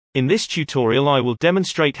In this tutorial I will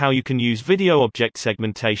demonstrate how you can use video object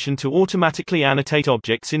segmentation to automatically annotate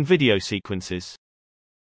objects in video sequences.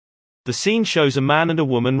 The scene shows a man and a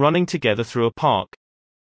woman running together through a park.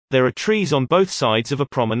 There are trees on both sides of a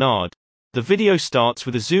promenade. The video starts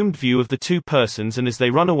with a zoomed view of the two persons, and as they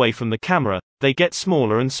run away from the camera, they get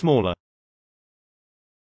smaller and smaller.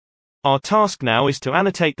 Our task now is to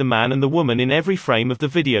annotate the man and the woman in every frame of the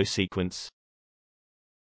video sequence.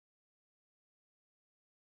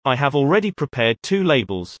 I have already prepared two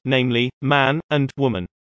labels, namely, man and woman.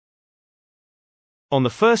 On the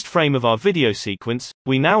first frame of our video sequence,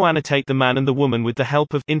 we now annotate the man and the woman with the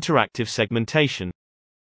help of interactive segmentation.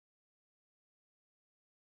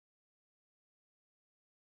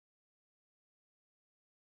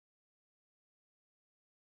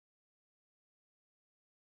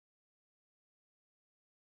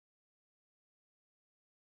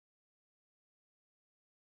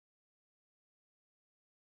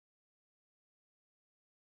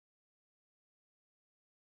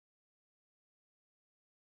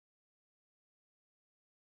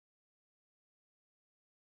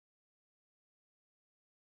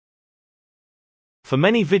 For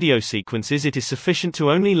many video sequences it is sufficient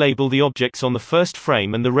to only label the objects on the first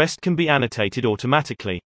frame and the rest can be annotated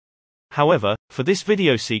automatically. However, for this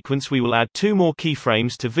video sequence we will add two more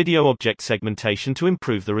keyframes to video object segmentation to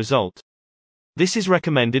improve the result. This is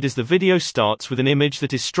recommended as the video starts with an image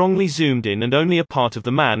that is strongly zoomed in and only a part of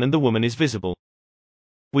the man and the woman is visible.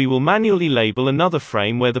 We will manually label another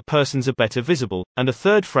frame where the persons are better visible, and a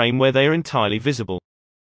third frame where they are entirely visible.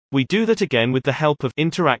 We do that again with the help of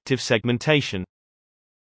interactive segmentation.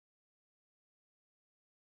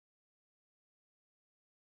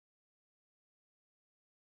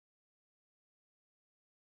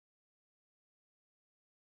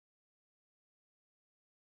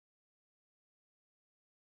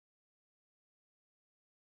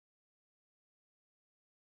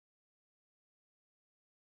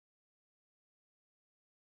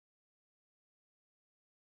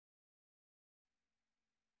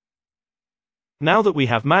 Now that we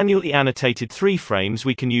have manually annotated 3 frames,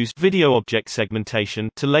 we can use video object segmentation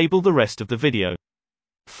to label the rest of the video.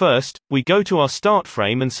 First, we go to our start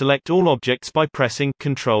frame and select all objects by pressing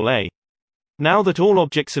Ctrl+A. Now that all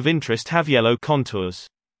objects of interest have yellow contours,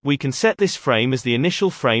 we can set this frame as the initial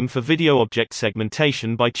frame for video object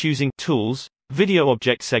segmentation by choosing Tools, Video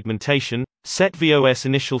Object Segmentation, Set VOS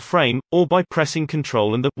Initial Frame, or by pressing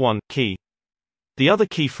Ctrl and the 1 key. The other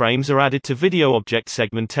keyframes are added to video object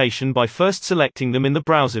segmentation by first selecting them in the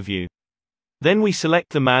browser view. Then we select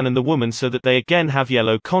the man and the woman so that they again have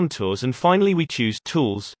yellow contours, and finally we choose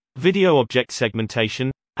Tools, Video Object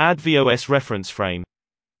Segmentation, Add VOS Reference Frame.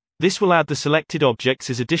 This will add the selected objects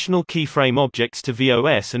as additional keyframe objects to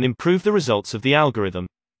VOS and improve the results of the algorithm.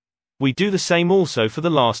 We do the same also for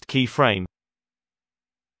the last keyframe.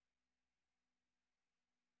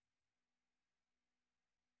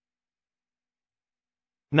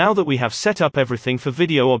 Now that we have set up everything for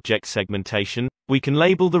video object segmentation, we can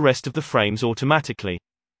label the rest of the frames automatically.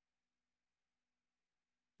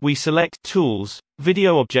 We select Tools,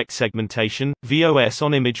 Video Object Segmentation, VOS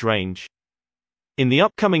on Image Range. In the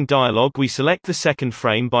upcoming dialog we select the second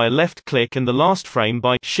frame by a left click and the last frame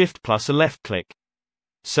by Shift plus a left click.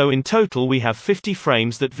 So in total we have 50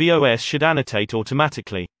 frames that VOS should annotate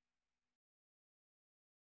automatically.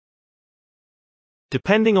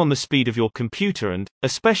 Depending on the speed of your computer and,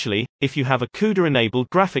 especially, if you have a CUDA-enabled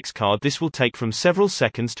graphics card, this will take from several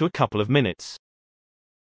seconds to a couple of minutes.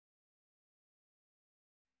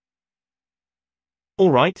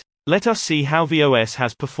 Alright, let us see how VOS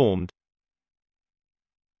has performed.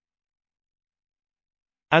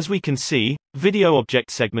 As we can see, video object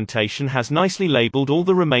segmentation has nicely labeled all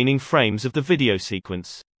the remaining frames of the video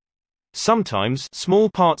sequence. Sometimes, small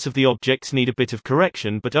parts of the objects need a bit of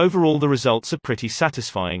correction, but overall the results are pretty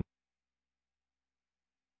satisfying.